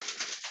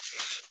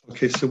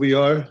Okay, so we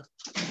are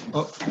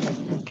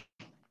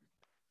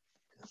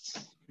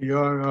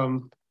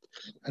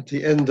at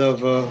the end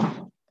of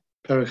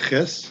Perek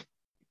Ches,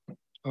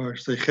 or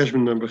say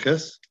Cheshbon number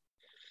Ches.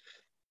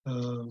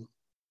 In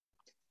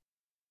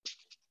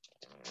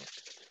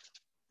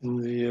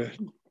the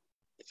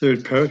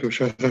third Perek of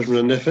Shach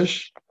Cheshbon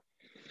Nefesh,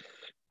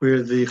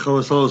 where the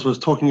Chovos HaLevavos was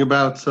talking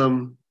about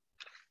a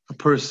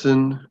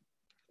person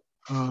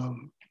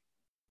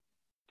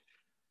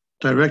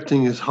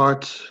directing his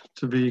heart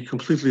to be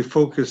completely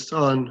focused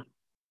on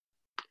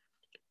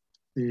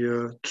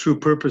the true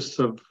purpose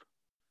of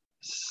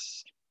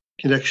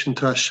connection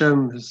to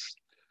Hashem, is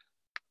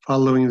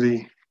following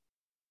the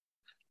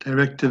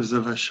directives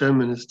of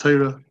Hashem and His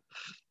Torah,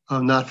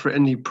 not for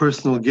any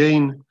personal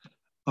gain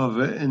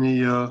of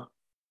any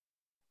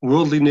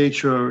worldly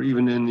nature or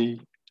even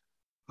any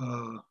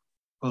Olam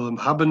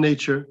Haba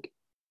nature,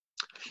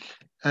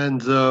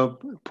 and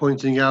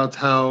pointing out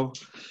how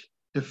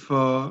if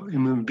a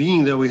human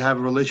being that we have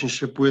a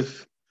relationship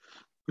with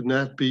would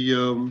not be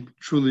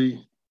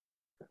truly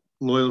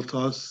loyal to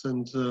us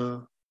and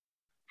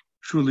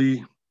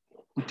truly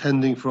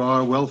intending for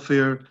our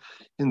welfare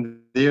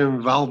in their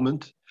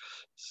involvement,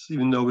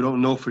 even though we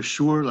don't know for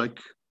sure,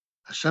 like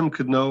Hashem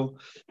could know,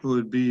 it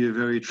would be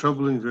very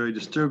troubling, very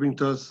disturbing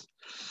to us.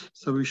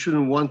 So we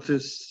shouldn't want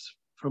this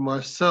from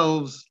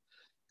ourselves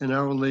in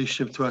our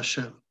relationship to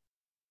Hashem.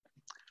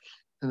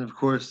 And of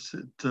course,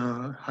 it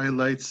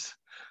highlights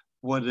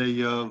what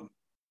a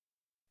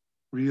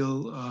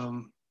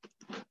real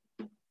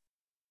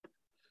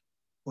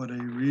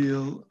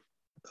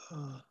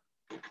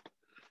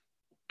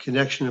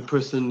connection a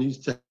person needs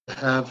to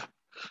have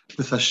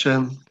with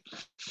Hashem,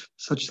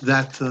 such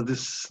that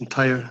this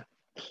entire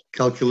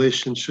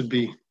calculation should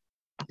be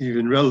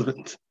even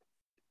relevant.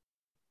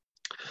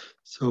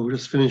 So we'll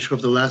just finish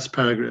off the last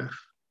paragraph.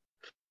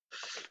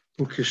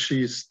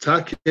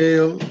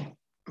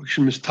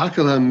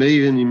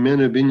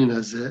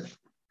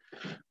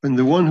 When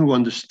the one who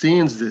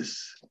understands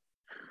this,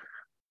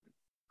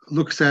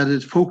 looks at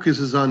it,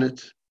 focuses on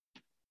it,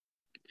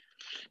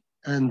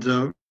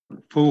 and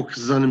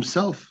focuses on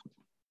himself,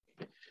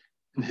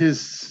 in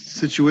his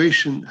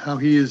situation, how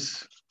he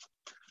is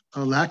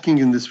lacking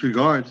in this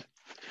regard,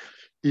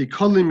 he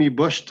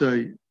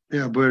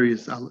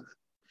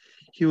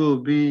will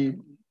be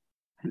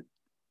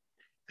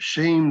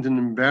ashamed and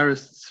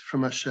embarrassed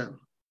from Hashem.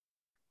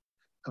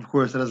 Of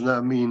course, that does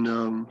not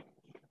mean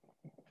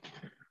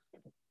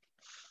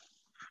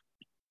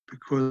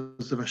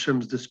because of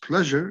Hashem's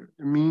displeasure.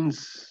 It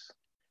means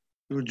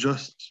he would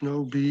just,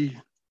 be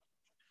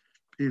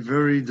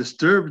very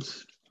disturbed.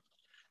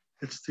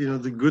 It's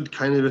the good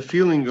kind of a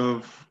feeling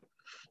of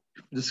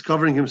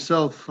discovering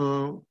himself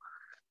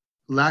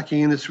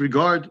lacking in this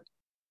regard,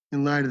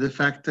 in light of the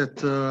fact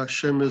that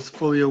Hashem is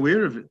fully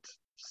aware of it.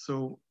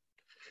 So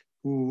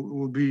it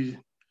will be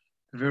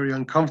very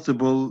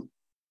uncomfortable,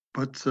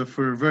 but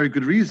for a very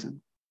good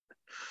reason.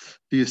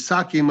 The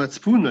Yisaki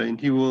Matzpuna, and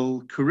he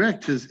will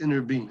correct his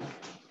inner being.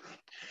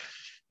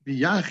 And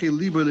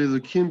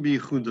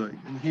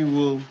he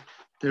will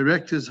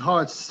direct his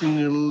heart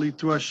singularly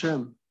to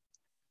Hashem.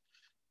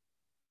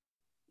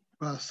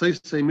 When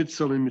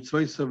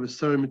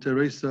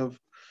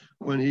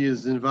he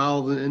is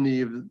involved in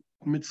any of the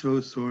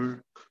mitzvos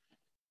or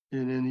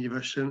in any of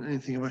Hashem,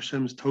 anything of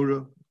Hashem's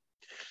Torah,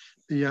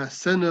 the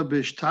Yasena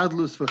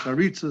b'shtadlus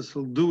v'charitzas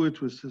will do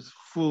it with his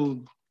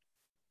full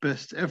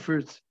best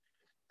effort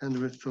and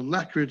with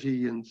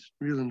alacrity and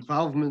real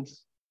involvement.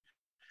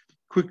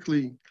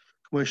 Quickly,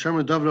 when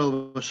David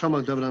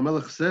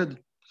HaMelech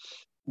said,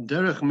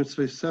 "Derech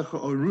mitzvaysecha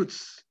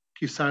orutz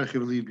ki sarech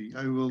libi,"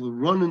 I will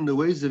run in the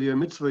ways of your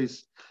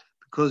mitzvahs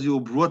because you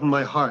will broaden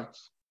my heart.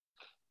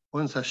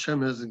 Once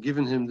Hashem has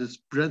given him this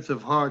breadth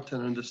of heart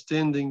and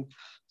understanding,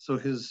 so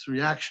his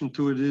reaction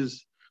to it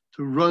is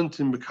to run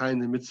to him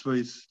behind the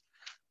mitzvahs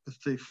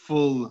with a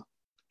full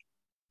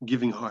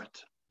giving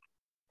heart.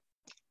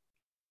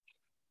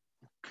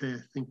 Okay,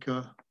 I think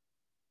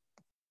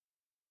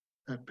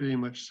that pretty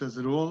much says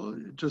it all.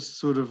 It just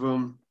sort of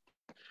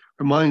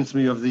reminds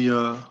me of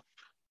the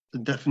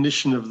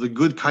definition of the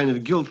good kind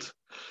of guilt,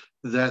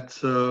 that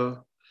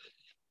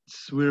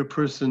it's where a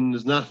person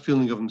is not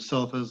feeling of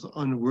himself as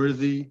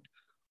unworthy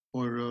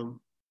or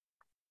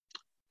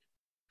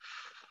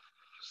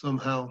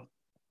somehow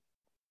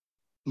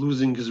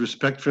losing his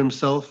respect for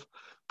himself,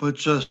 but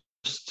just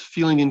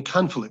feeling in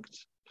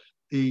conflict.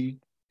 If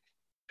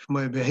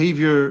my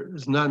behavior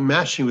is not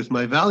matching with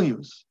my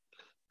values,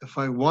 if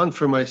I want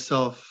for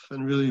myself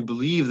and really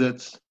believe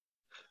that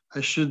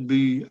I should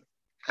be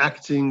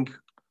acting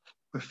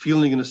or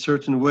feeling in a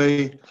certain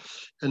way,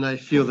 and I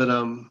feel that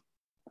I'm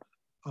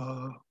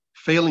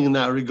failing in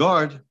that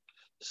regard,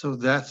 so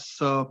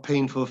that's a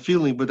painful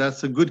feeling, but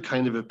that's a good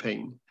kind of a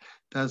pain.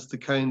 That's the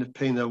kind of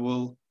pain that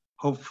will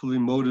hopefully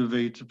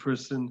motivate a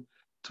person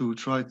to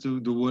try to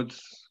do what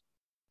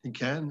he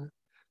can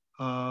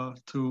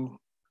to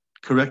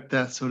correct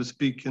that, so to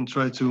speak, and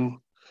try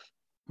to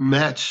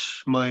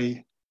match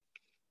my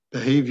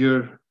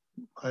behavior,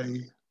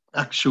 my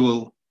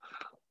actual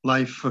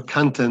life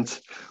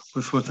content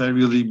with what I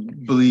really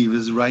believe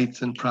is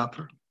right and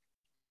proper.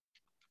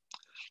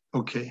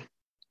 Okay,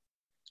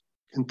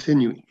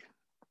 continuing.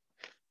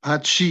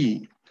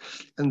 Hachi,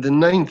 and the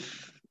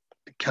ninth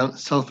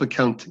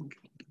self-accounting.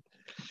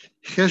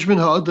 Cheshbon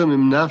ha'adam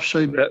im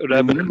nafshay.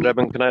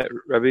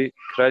 Rabbi,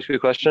 could I ask you a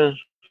question?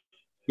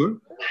 Sure.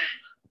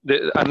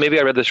 Maybe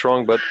I read this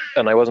wrong,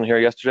 and I wasn't here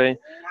yesterday,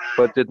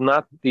 but did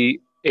not the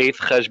eighth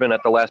cheshbon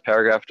at the last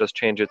paragraph just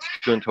change its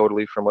tune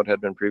totally from what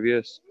had been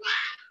previous?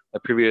 The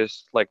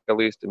previous, like at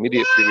least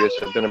immediate previous,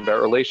 had been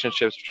about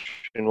relationships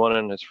between one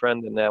and his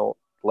friend, and now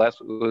the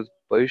last was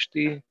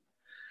Boishti,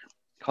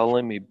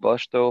 calling me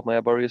Bushto, my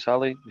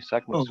Abarisali,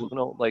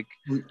 like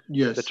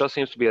yes. It just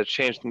seems to be a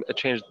changed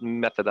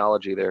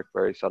methodology there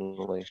very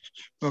suddenly.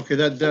 Okay,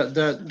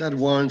 that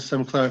warrants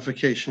some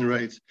clarification,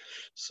 right?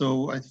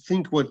 So I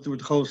think what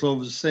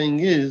Choslov is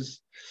saying is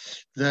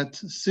that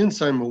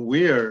since I'm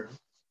aware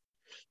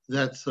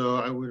that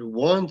I would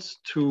want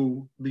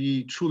to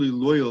be truly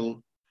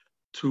loyal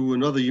to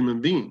another human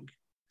being,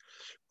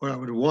 or I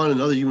would want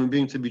another human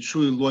being to be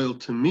truly loyal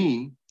to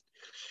me,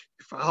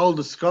 if I'll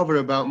discover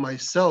about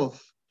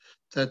myself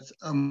that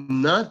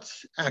I'm not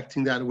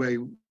acting that way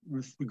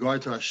with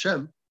regard to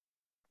Hashem,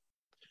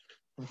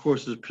 of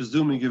course, is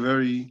presuming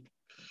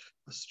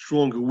a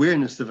strong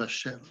awareness of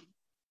Hashem.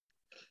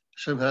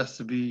 Hashem has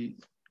to be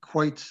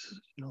quite,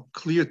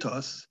 clear to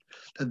us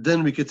that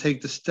then we could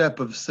take the step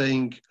of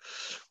saying,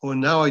 "Oh,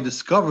 now I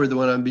discovered that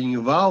when I'm being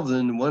involved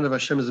in one of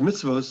Hashem's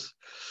mitzvos,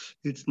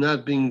 it's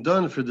not being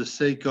done for the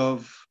sake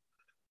of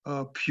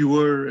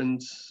pure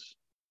and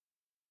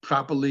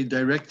properly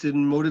directed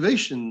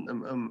motivation.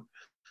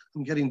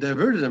 I'm getting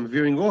diverted. I'm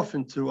veering off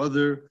into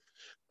other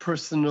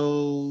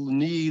personal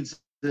needs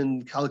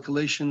and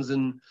calculations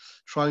and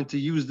trying to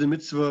use the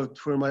mitzvah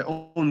for my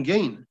own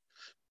gain.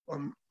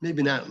 Or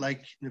maybe not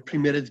like in a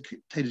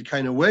premeditated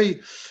kind of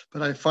way,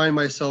 but I find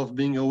myself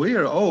being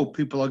aware,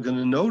 people are going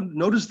to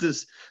notice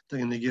this. They're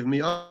going to give me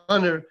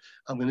honor.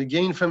 I'm going to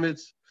gain from it.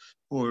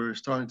 Or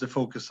starting to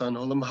focus on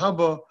Olam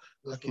Haba.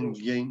 I can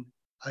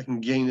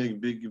gain a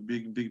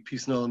big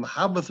piece in Olam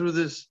Haba through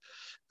this.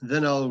 And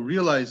then I'll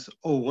realize,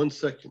 1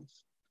 second.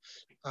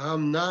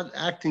 I'm not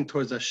acting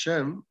towards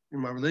Hashem, in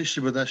my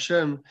relationship with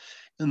Hashem,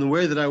 in the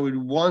way that I would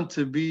want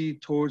to be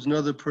towards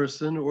another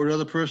person or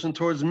another person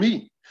towards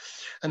me.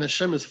 And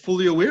Hashem is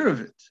fully aware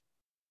of it.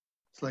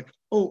 It's like,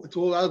 it's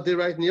all out there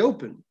right in the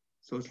open.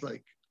 So it's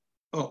like,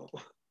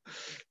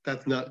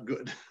 that's not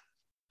good.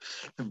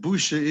 The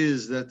busha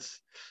is that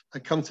I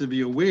come to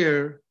be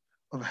aware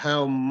of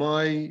how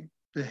my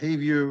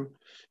behavior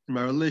in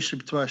my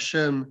relationship to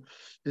Hashem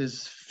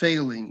is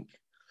failing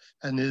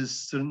and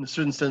is in a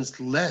certain sense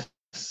less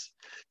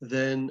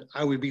than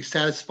I would be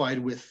satisfied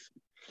with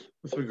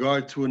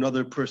regard to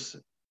another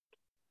person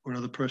or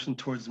another person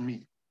towards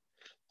me.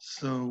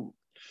 So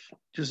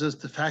just as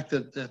the fact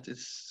that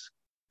it's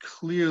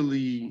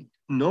clearly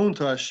known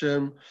to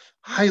Hashem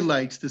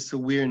highlights this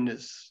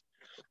awareness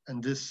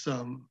and this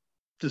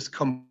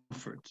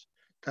discomfort.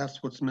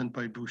 That's what's meant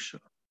by busha.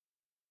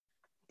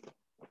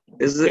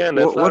 That's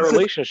not a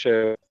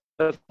relationship.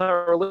 That's not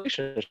a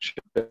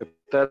relationship.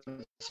 That's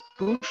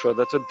busha.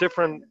 That's a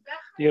different,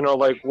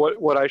 like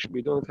what I should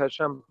be doing to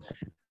Hashem.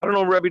 I don't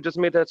know, Rebbe just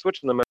made that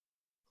switch in the middle.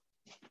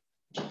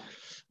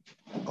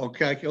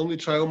 Okay, I can only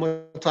try one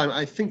more time.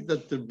 I think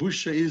that the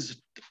busha is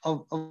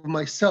of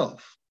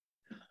myself.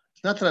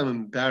 It's not that I'm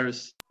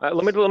embarrassed.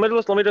 Let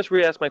me just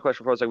re-ask my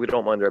question for a second. We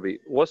don't mind, Rebbe.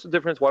 What's the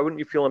difference? Why wouldn't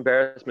you feel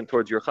embarrassment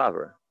towards your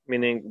chaver?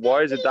 Meaning,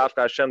 why is it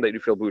dafka Hashem that you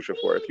feel busha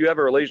for? If you have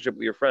a relationship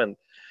with your friend,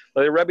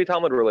 like a Rebbe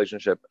Talmud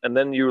relationship, and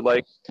then you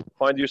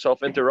find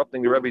yourself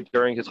interrupting the Rebbe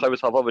during his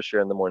chayvus halava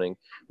shir in the morning,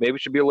 maybe you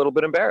should be a little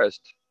bit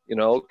embarrassed.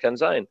 Ken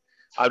Zayin.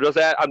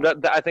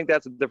 I think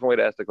that's a different way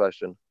to ask the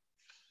question.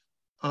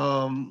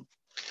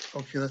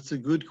 Okay, that's a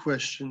good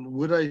question.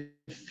 Would I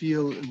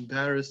feel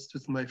embarrassed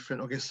with my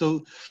friend? Okay,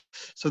 so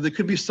there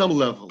could be some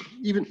level,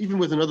 even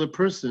with another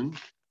person.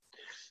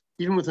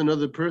 Even with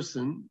another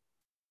person,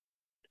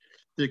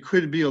 there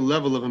could be a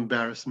level of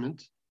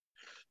embarrassment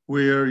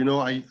where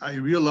I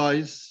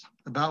realize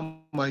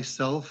about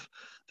myself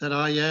that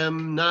I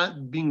am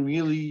not being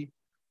really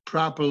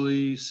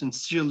properly,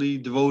 sincerely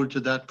devoted to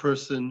that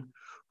person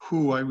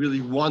who I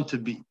really want to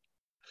be.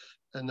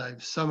 And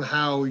I've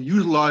somehow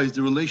utilized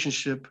the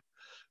relationship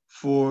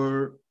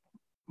for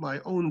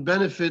my own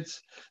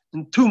benefits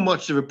in too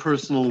much of a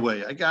personal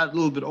way. I got a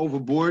little bit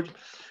overboard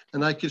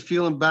and I could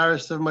feel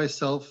embarrassed of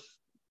myself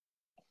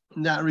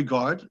in that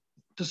regard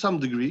to some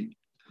degree,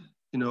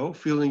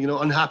 feeling,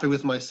 unhappy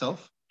with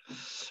myself.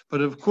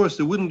 But of course,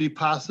 it wouldn't be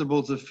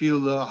possible to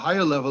feel a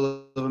higher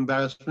level of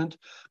embarrassment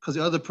because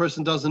the other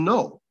person doesn't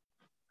know.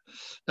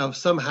 Now, if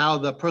somehow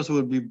that person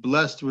would be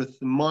blessed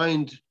with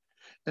mind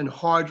and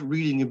heart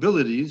reading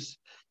abilities,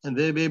 and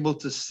they'd be able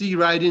to see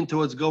right into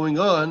what's going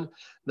on,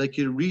 they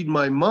could read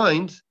my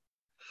mind,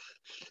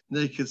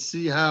 they could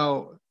see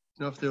how,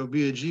 if there would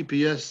be a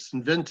GPS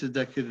invented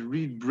that could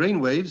read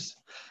brainwaves,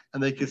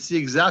 and they could see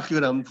exactly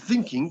what I'm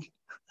thinking,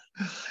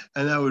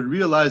 and I would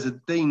realize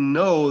that they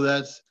know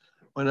that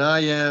when I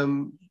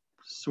am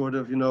sort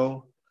of,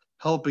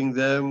 helping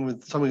them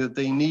with something that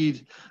they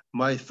need.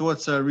 My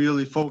thoughts are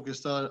really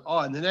focused on,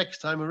 and the next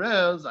time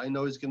around, I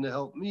know he's going to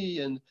help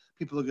me, and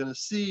people are going to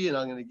see, and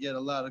I'm going to get a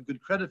lot of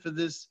good credit for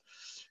this,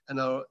 and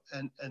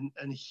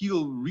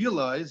he'll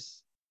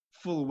realize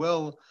full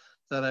well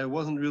that I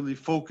wasn't really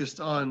focused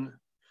on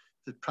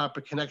the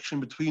proper connection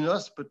between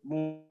us, but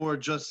more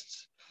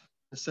just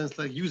in a sense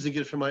like using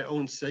it for my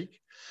own sake.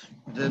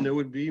 Then it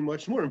would be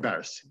much more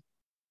embarrassing.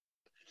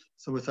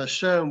 So with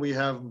Hashem, we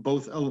have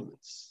both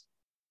elements.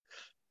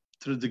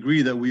 To the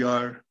degree that we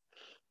are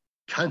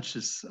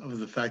conscious of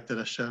the fact that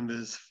Hashem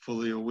is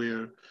fully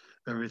aware of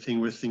everything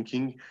we're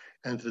thinking,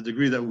 and to the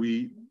degree that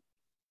we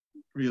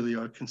really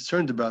are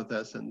concerned about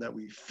that and that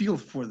we feel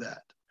for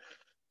that.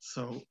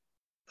 So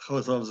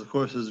Chazal, of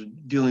course, is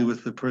dealing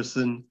with the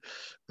person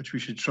which we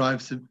should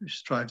strive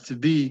to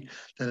be,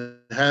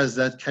 that has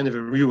that kind of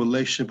a real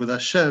relationship with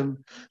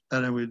Hashem,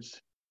 that it would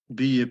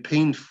be a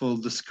painful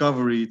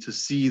discovery to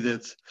see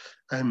that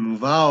I'm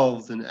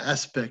involved in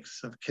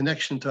aspects of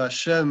connection to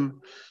Hashem,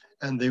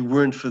 and they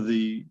weren't for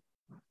the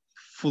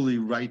fully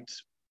right,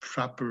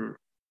 proper,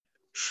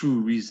 true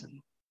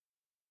reason.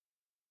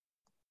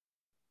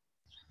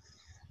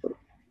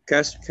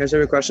 Can I have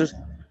a question?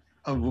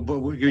 But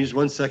give me just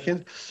 1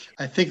 second.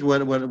 I think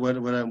what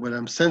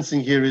I'm sensing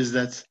here is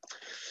that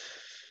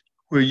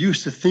we're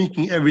used to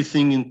thinking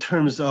everything in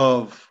terms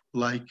of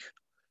like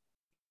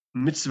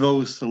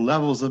mitzvos and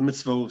levels of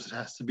mitzvos. It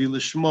has to be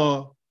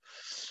lishma.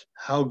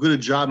 How good a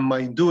job am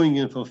I doing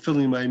in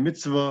fulfilling my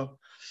mitzvah?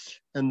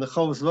 And the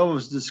Chovos HaLevavos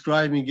is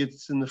describing it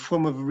in the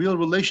form of a real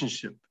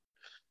relationship.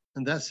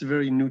 And that's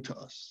very new to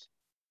us.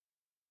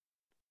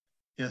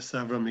 Yes,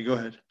 Avrami, go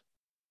ahead.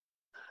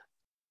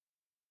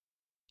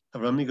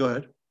 Avrami, go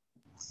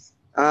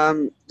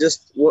ahead.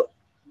 Just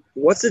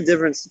what's the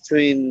difference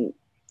between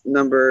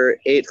number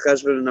 8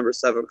 cheshbon and number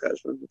 7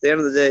 cheshbon? At the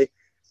end of the day,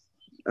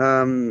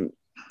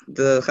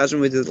 the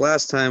cheshbon we did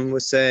last time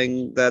was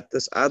saying that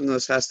this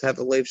adnos has to have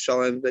a leiv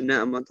shalom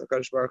b'ne'eman on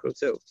HaKadosh Baruch Hu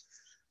too.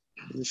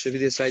 There should be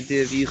this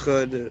idea of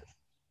yichud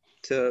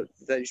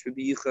that you should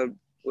be yichud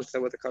with the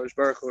HaKadosh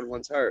Baruch Hu in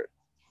one's heart.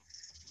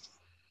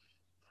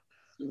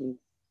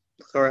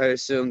 Or I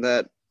assume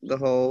that the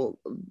whole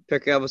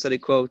Pirkei Avos that he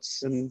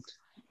quotes and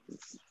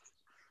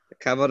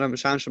Kavod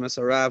Misham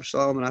Shemesarav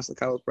Shalom and Asla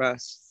Kavod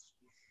Press.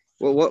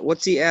 Well,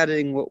 what's he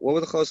adding? What were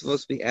the Chos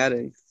supposed to be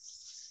adding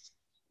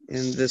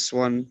in this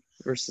one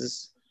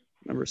versus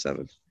number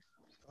 7?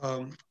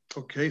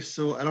 Okay,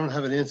 so I don't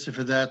have an answer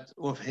for that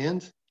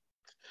offhand.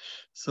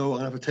 So I'm going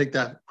to have to take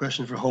that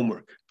question for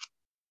homework.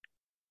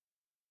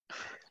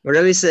 We're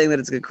really saying that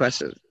it's a good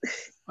question.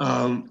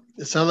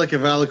 It sounds like a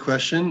valid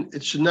question.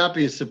 It should not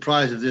be a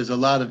surprise if there's a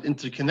lot of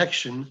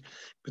interconnection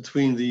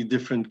between the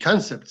different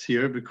concepts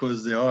here,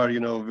 because they are,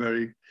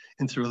 very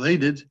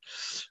interrelated.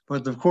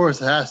 But of course,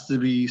 there has to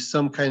be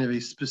some kind of a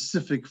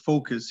specific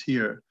focus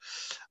here.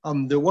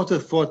 There was a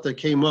thought that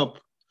came up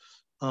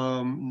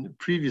in the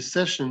previous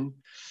session.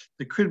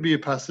 There could be a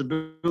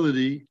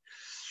possibility.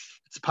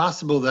 It's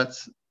possible that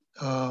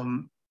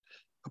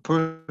a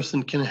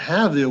person can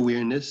have the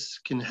awareness,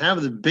 can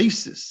have the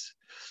basis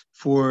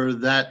for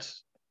that,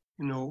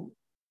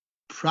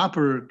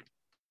 proper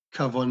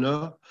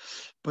kavanah,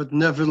 but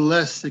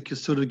nevertheless it can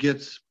sort of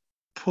get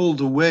pulled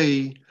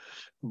away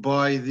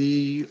by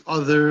the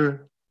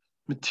other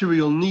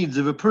material needs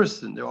of a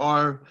person. There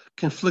are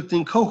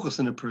conflicting kochos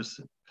in a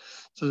person.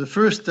 So the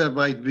first step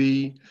might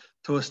be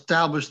to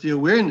establish the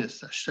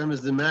awareness. Hashem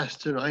is the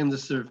master and I am the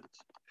servant,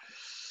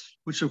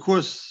 which of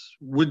course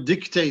would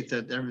dictate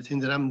that everything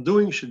that I'm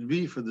doing should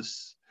be for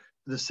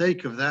the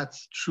sake of that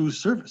true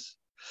service.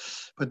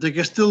 But there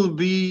can still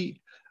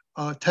be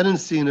a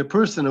tendency in a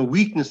person, a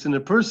weakness in a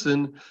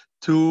person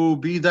to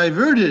be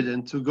diverted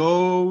and to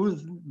go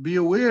be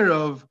aware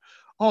of,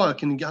 I'm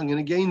going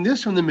to gain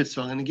this from the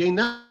mitzvah, I'm going to gain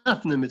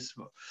that from the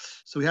mitzvah.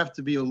 So we have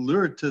to be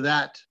alert to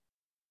that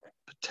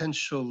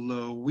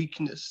potential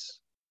weakness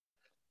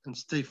and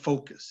stay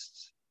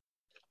focused.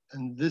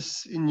 And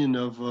this inyan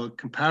of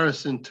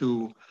comparison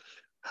to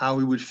how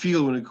we would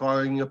feel when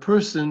regarding a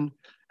person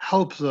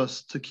helps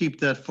us to keep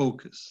that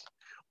focus.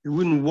 We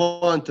wouldn't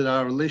want that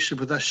our relationship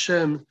with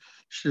Hashem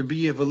should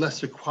be of a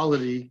lesser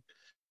quality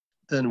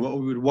than what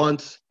we would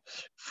want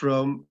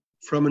from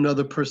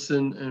another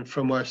person and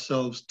from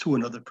ourselves to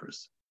another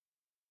person.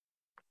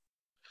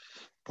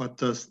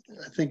 But I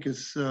think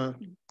it's Kedai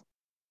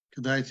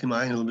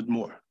Timayin a little bit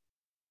more.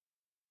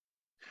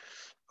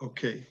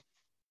 Okay.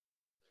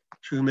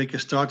 Should we make a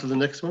start to the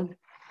next one?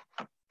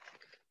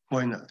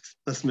 Why not?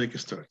 Let's make a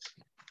start.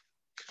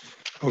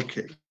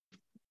 Okay.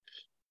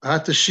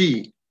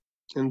 Hatashi,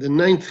 and the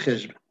 9th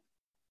cheshbon.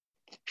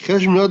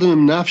 Cheshbon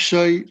Adam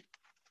Nafshay,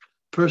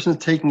 person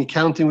taking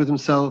accounting with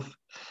himself.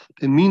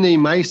 B'minei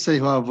ma'aseh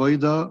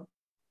ha'avoda,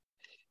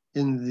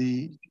 in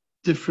the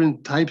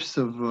different types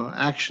of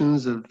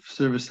actions of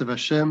service of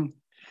Hashem.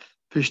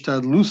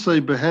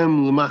 Pishtadlusay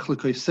behem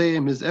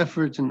l'machlekoseiim, his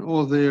efforts in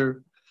all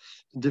their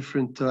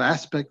different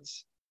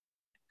aspects.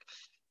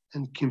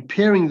 And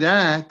comparing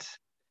that,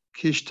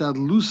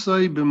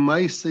 kishtadlusay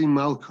b'maaseh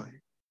malkai,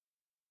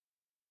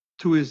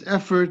 to his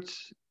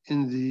efforts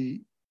in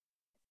the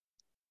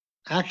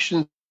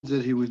actions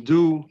that he would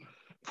do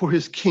for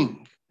his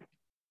king.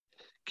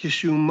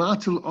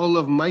 Kishumatul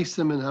olav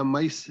maisim and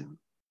hamaisim.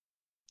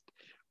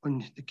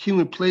 When the king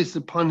would place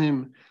upon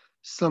him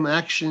some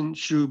action,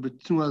 shu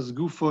betuas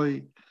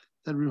gufoi,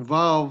 that would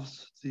involve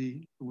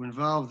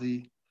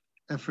the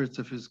efforts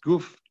of his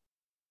guf,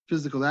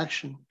 physical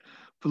action.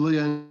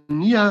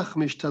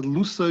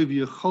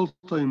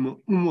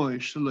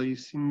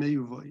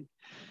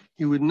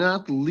 He would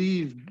not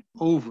leave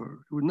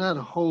over, he would not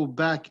hold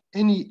back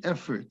any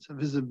effort of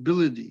his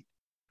ability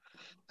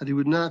that he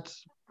would not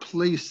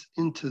place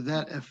into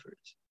that effort,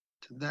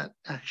 to that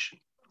action.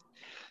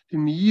 There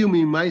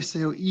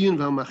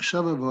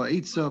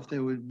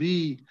would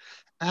be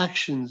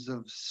actions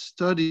of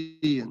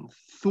study and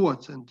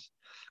thought and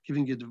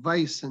giving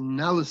advice,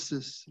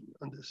 analysis,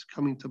 and this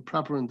coming to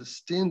proper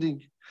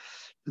understanding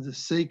for the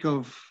sake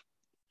of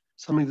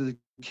something that the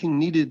king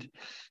needed.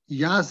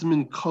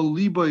 Yasmin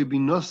koliboy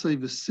binosai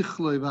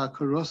v'sichloi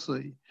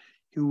v'akarosai.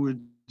 He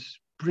would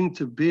bring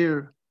to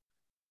bear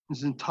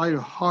his entire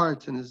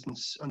heart and his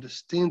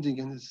understanding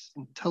and his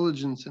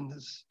intelligence and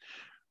his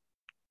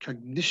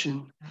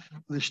cognition.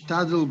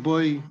 L'shtadel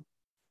boy.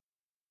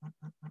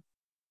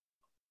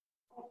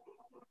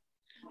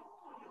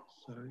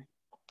 Sorry.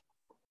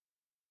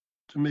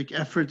 To make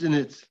effort in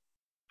it.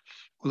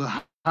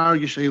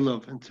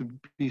 And to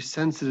be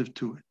sensitive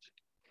to it.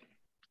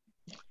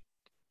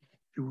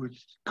 He would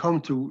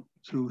come to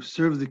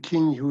serve the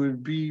king. He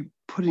would be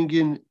putting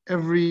in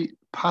every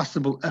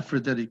possible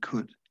effort that he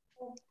could.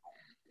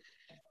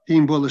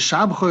 If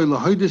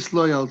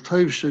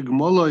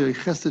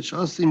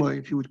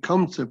he would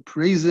come to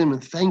praise him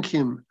and thank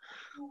him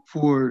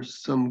for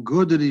some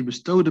good that he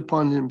bestowed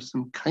upon him,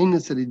 some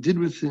kindness that he did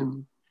with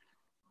him,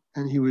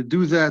 and he would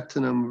do that,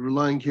 and I'm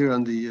relying here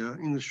on the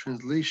English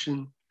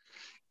translation,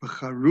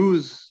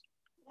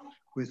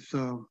 with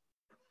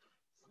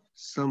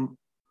some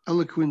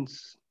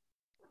eloquence,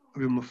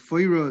 or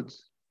mafoirod,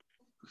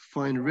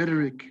 fine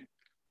rhetoric,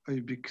 or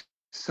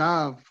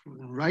biksav,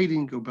 in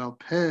writing, or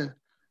balpeh,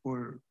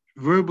 or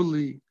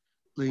verbally,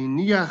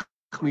 leiniach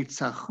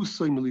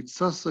mitzachusoi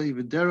militzasoi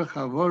v'derech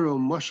havaro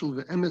mashal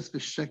ve'emes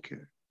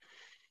v'sheker.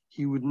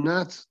 He would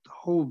not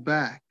hold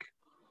back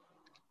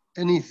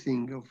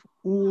anything of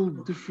all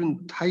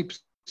different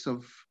types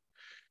of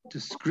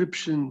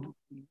description,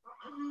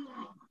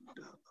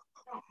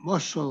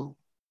 mashal,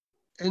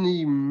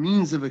 any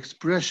means of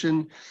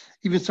expression,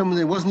 even something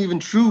that wasn't even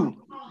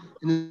true,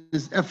 in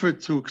his effort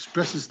to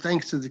express his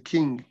thanks to the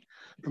king.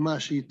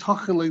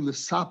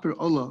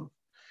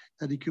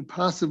 That he could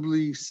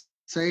possibly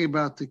say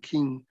about the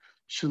king,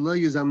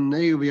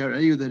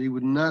 that he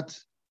would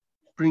not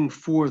bring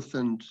forth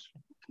and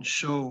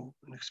show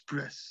and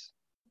express.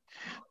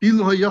 If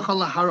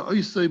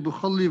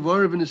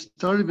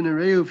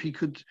he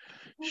could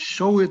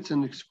show it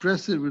and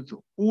express it with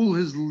all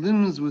his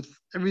limbs, with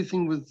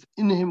everything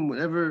within him,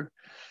 whatever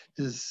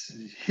is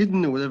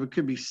hidden or whatever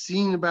could be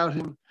seen about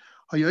him,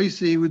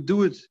 he would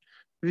do it.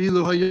 If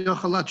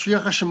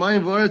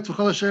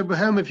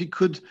he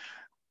could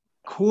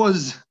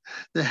cause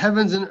the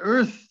heavens and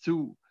earth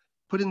to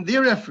put in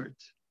their effort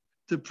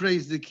to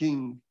praise the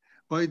king,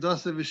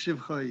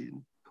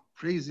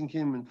 praising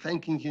him and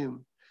thanking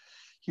him,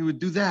 he would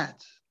do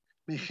that.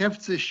 Out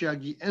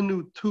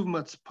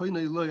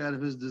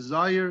of his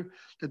desire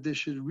that they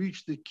should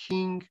reach the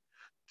king,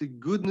 the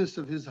goodness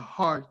of his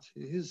heart,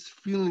 his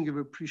feeling of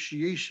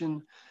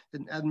appreciation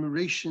and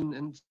admiration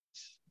and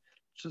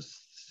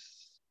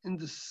just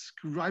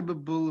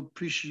indescribable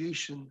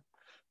appreciation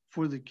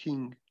for the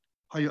king.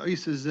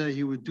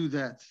 He would do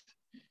that.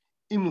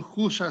 With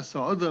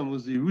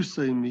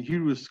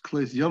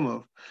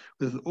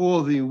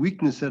all the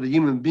weakness that a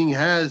human being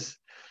has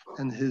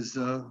and his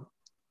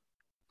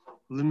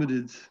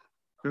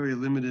very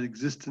limited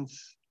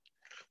existence,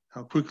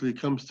 how quickly it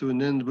comes to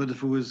an end. But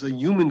if it was a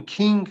human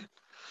king,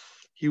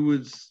 he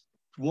would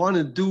want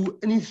to do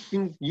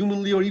anything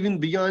humanly or even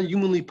beyond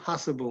humanly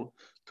possible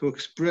to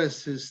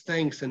express his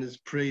thanks and his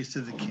praise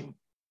to the king.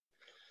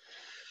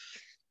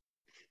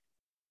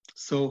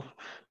 So,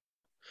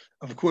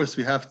 of course,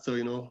 we have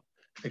to,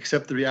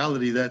 accept the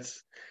reality that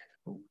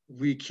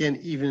we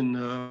can't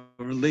even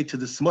relate to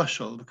this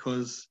mashal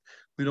because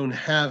we don't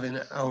have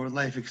in our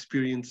life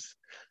experience.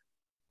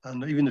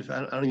 Even if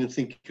I don't even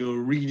think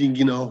reading,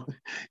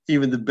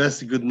 even the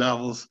best good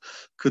novels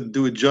could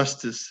do it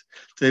justice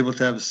to be able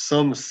to have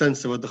some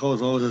sense of what the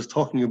Chazal is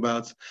talking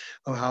about,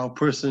 of how a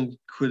person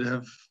could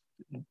have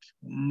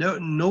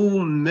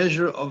no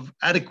measure of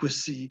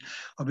adequacy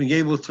of being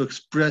able to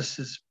express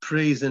his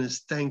praise and his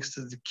thanks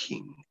to the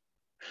king,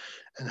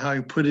 and how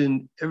he put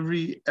in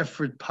every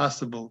effort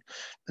possible,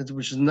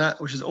 which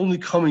is only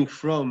coming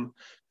from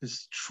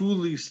this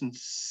truly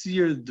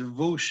sincere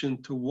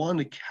devotion to want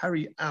to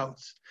carry out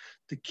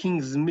the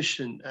king's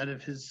mission out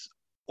of his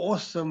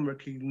awesome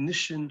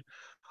recognition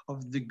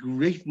of the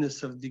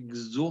greatness, of the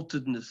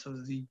exaltedness,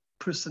 of the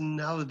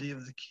personality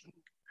of the king.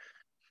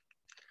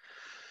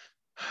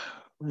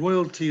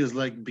 Royalty is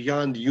like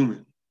beyond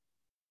human.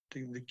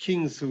 the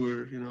kings who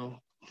were,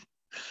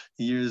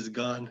 years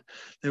gone,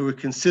 they were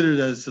considered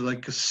as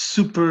like a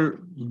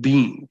super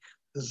being,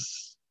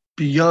 as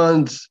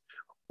beyond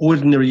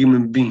ordinary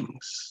human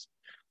beings.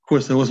 Of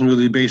course, that wasn't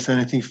really based on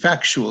anything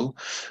factual,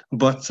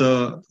 but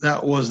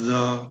that was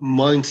the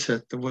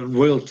mindset of what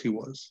royalty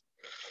was.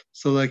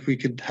 So like we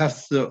could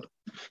have to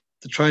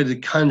try to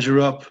conjure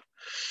up,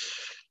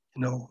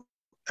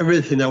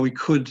 everything that we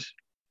could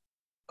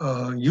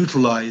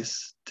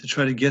utilize to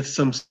try to get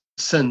some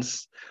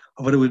sense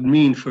of what it would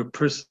mean for a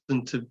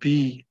person to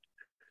be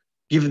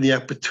given the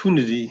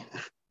opportunity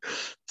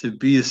to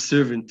be a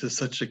servant to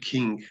such a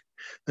king,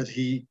 that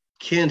he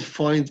can't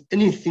find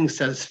anything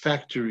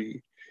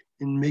satisfactory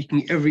in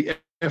making every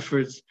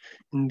effort,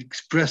 in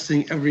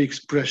expressing every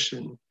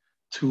expression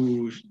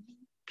to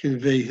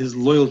convey his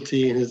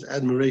loyalty and his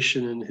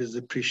admiration and his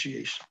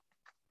appreciation.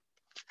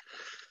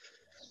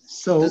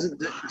 So,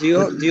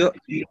 can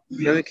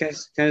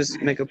I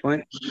just make a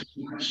point?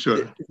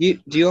 Sure. Do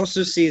you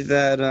also see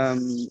that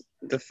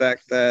the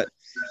fact that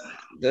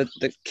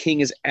the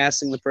king is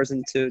asking the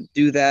person to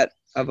do that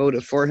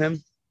avoda for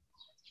him,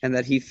 and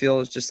that he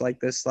feels just like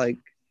this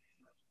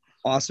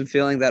awesome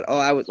feeling that,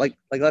 I would like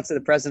let's say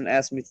the president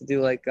asked me to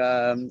do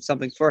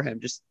something for him,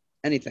 just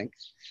anything,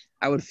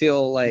 I would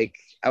feel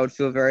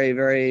very,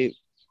 very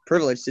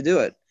privileged to do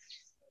it,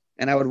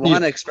 and I would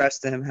want to express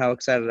to him how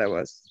excited I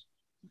was.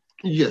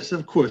 Yes,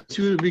 of course.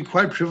 You would be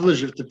quite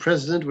privileged if the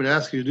president would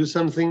ask you to do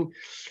something.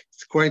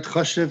 It's quite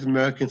chashuv in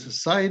American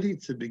society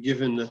to be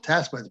given a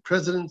task by the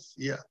president.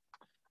 Yeah.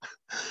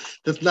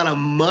 That's not a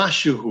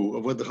mashuhu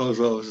of what the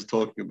Chazal is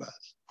talking about.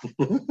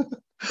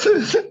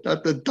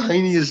 Not the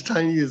tiniest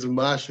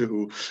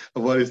mashuhu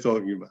of what he's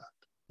talking about.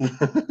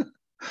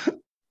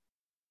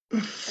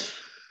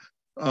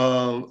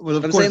 Well,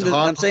 of course,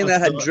 I'm saying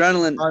that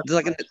adrenaline.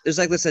 There's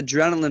like this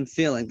adrenaline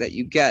feeling that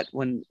you get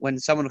when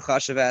someone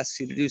chashuv asks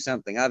you to do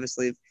something.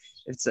 Obviously,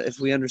 if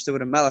we understood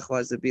what a melech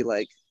was, it'd be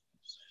like,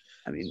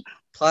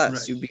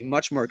 you'd be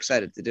much more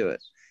excited to do it.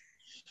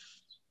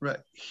 Right.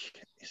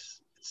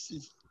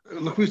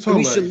 Look, we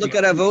should look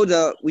at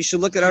avoda. We should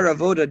look at our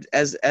avoda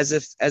as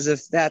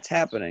if that's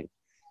happening.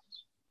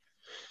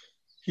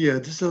 Yeah,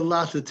 there's a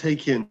lot to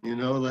take in.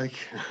 9:00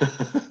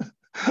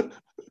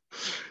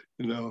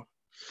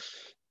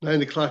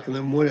 in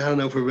the morning. I don't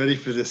know if we're ready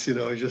for this.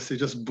 We're just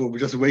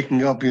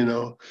waking up.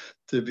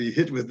 To be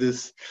hit with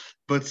this.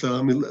 But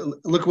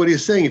look what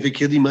he's saying. If you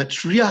could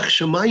matriach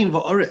shamayim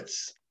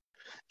va'aretz,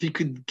 if you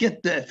could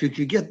get that, if you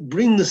could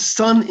bring the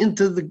sun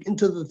into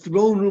the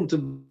throne room to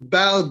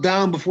bow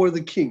down before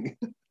the king,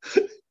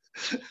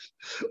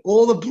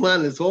 all the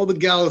planets, all the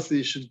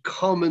galaxies should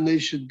come and they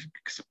should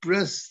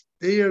express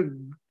their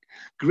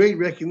great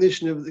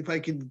recognition of. If I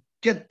could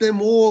get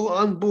them all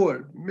on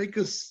board, make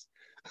a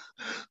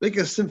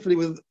symphony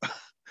with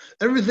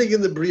everything in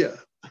the Bria.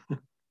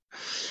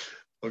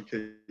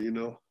 Okay,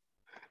 we're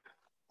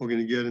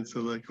gonna get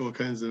into all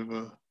kinds of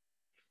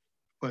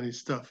funny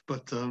stuff,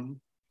 but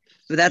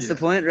that's the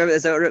point.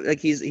 Is that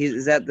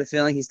is that the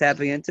feeling he's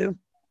tapping into?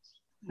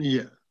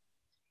 Yeah.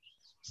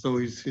 So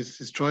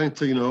he's trying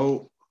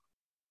to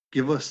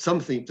give us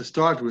something to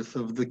start with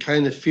of the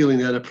kind of feeling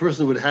that a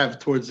person would have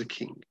towards a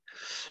king.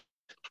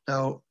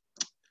 Now,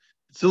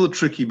 it's a little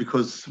tricky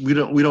because we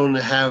don't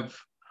have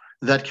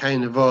that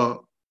kind of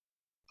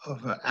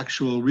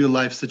actual real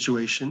life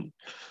situation,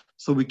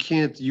 so we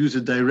can't use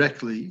it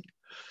directly.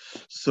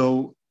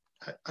 So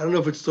I don't know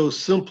if it's so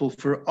simple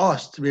for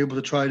us to be able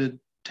to try to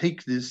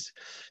take this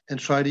and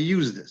try to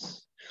use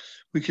this.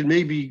 We could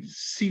maybe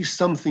see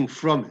something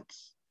from it,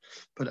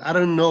 but I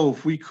don't know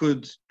if we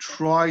could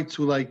try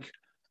to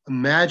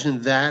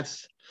imagine that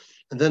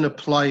and then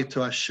apply it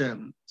to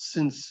Hashem,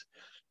 since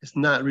it's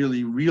not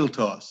really real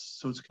to us.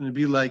 So it's going to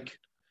be like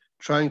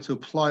trying to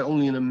apply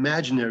only an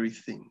imaginary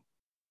thing.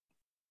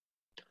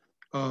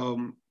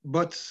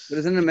 But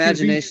isn't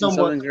imagination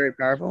something very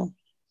powerful?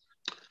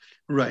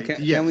 Right.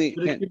 Can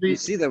we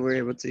see that we're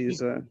able to use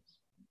that?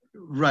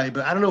 Right,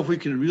 but I don't know if we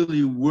can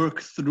really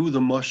work through the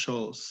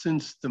mashal,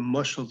 since the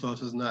mashal to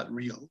us is not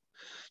real.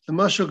 The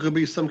mashal could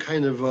be some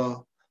kind of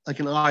like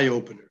an eye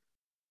opener.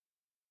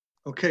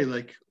 Okay,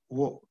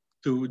 what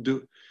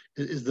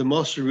is the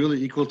mashal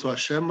really equal to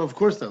Hashem? Of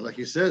course not. Like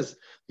he says,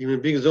 human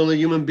being is only a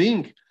human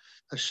being.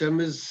 Hashem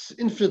is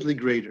infinitely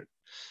greater.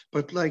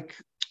 But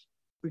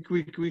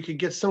we could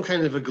get some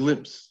kind of a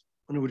glimpse.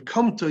 When it would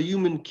come to a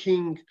human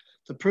king,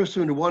 the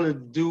person would want to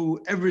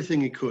do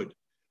everything he could.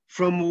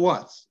 From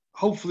what?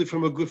 Hopefully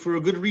for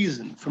a good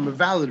reason, from a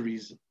valid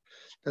reason.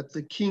 That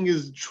the king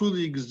is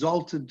truly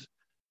exalted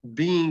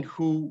being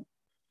who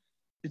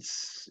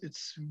it's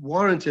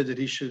warranted that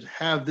he should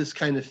have this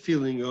kind of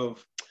feeling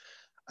of,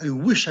 I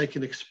wish I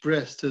could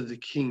express to the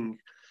king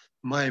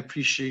my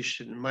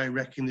appreciation and my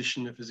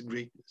recognition of his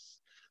greatness.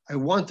 I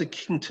want the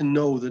king to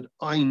know that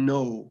I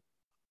know,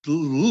 the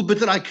little bit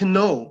that I can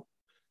know,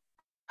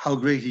 how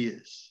great he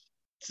is.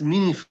 It's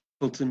meaningful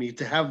to me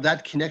to have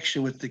that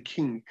connection with the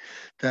king,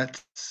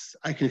 that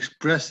I can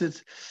express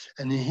it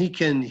and he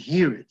can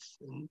hear it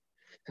and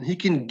he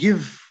can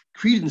give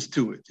credence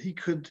to it. He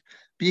could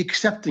be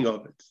accepting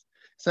of it.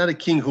 It's not a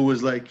king who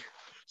was like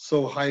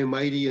so high and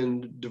mighty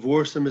and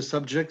divorced from his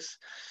subjects.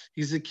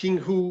 He's a king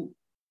who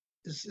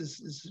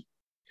is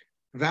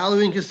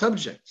valuing his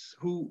subjects,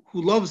 who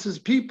loves his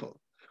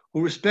people,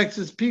 who respects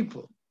his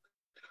people,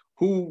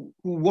 who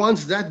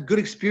wants that good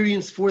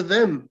experience for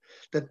them,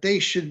 that they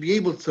should be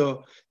able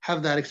to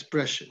have that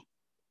expression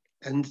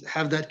and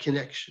have that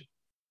connection.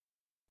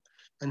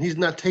 And he's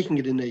not taking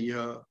it in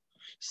a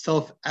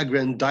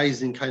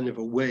self-aggrandizing kind of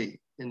a way,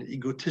 in an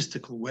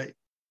egotistical way.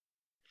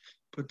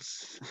 But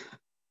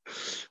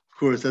of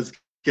course, that's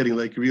getting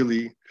like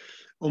really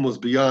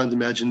almost beyond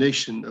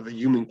imagination of a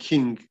human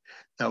king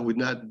that would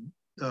not,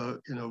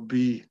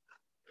 be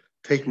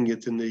taking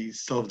it in a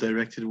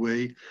self-directed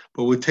way,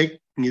 but would taking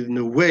it in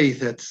a way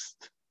that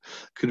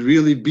could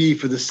really be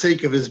for the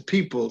sake of his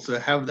people to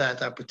have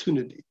that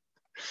opportunity.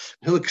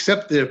 He'll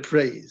accept their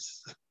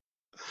praise,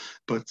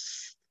 but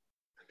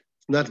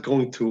not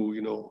going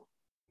to,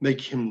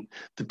 make him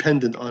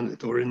dependent on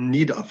it or in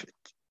need of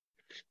it.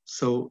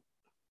 So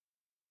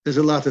there's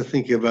a lot to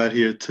think about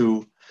here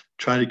to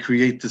try to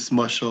create this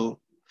mashal,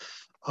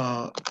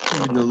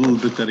 even a little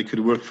bit that it could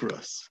work for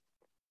us.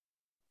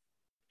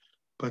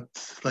 But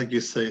like you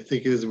say, I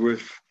think it is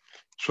worth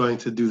trying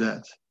to do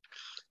that.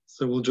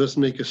 So we'll just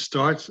make a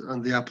start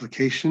on the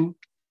application.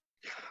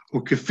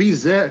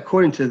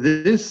 According to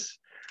this,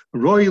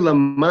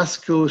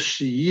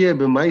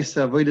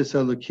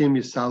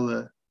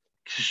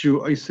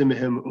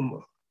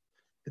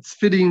 it's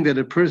fitting that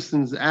a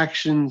person's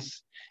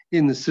actions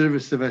in the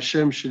service of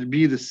Hashem should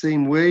be the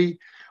same way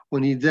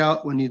when he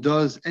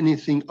does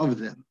anything of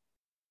them.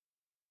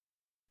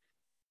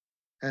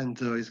 And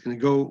he's going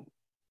to go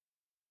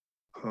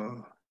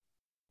to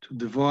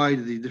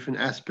divide the different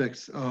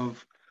aspects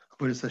of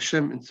Avodas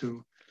Hashem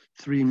into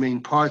three main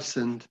parts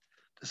and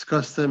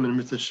discuss them, and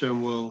Mitzvah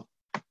Hashem will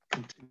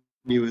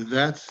continue with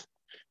that.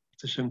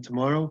 Mitzvah Hashem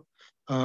tomorrow.